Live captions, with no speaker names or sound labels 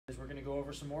We're going to go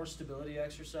over some more stability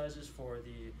exercises for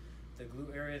the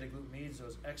glute area, the glute medius,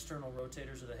 those external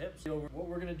rotators of the hips. So what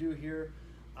we're going to do here,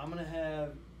 I'm going to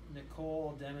have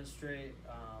Nicole demonstrate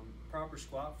proper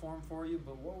squat form for you,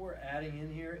 but what we're adding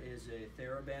in here is a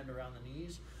TheraBand around the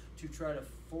knees to try to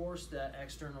force that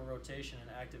external rotation and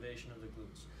activation of the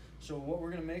glutes. So what we're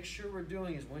going to make sure we're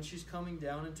doing is when she's coming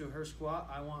down into her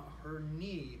squat, I want her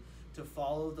knee to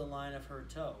follow the line of her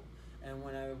toe. And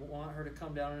when I want her to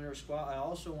come down in her squat, I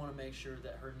also want to make sure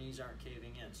that her knees aren't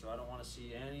caving in. So I don't want to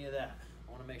see any of that.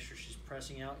 I want to make sure she's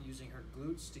pressing out using her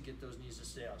glutes to get those knees to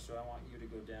stay out. So I want you to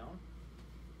go down.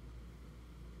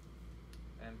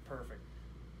 And perfect.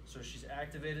 So she's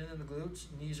activated in the glutes.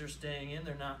 Knees are staying in.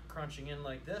 They're not crunching in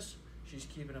like this. She's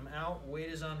keeping them out. Weight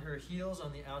is on her heels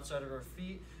on the outside of her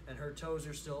feet, and her toes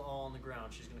are still all on the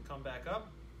ground. She's going to come back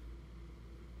up.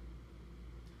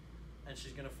 And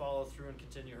she's going to follow through and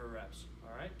continue her reps.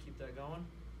 All right, keep that going.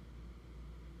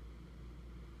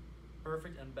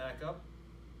 Perfect, and back up.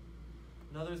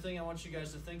 Another thing I want you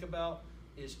guys to think about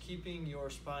is keeping your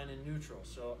spine in neutral.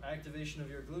 So activation of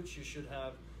your glutes, you should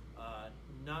have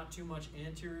not too much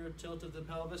anterior tilt of the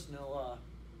pelvis, no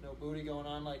booty going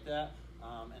on like that,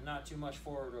 and not too much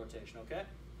forward rotation, okay?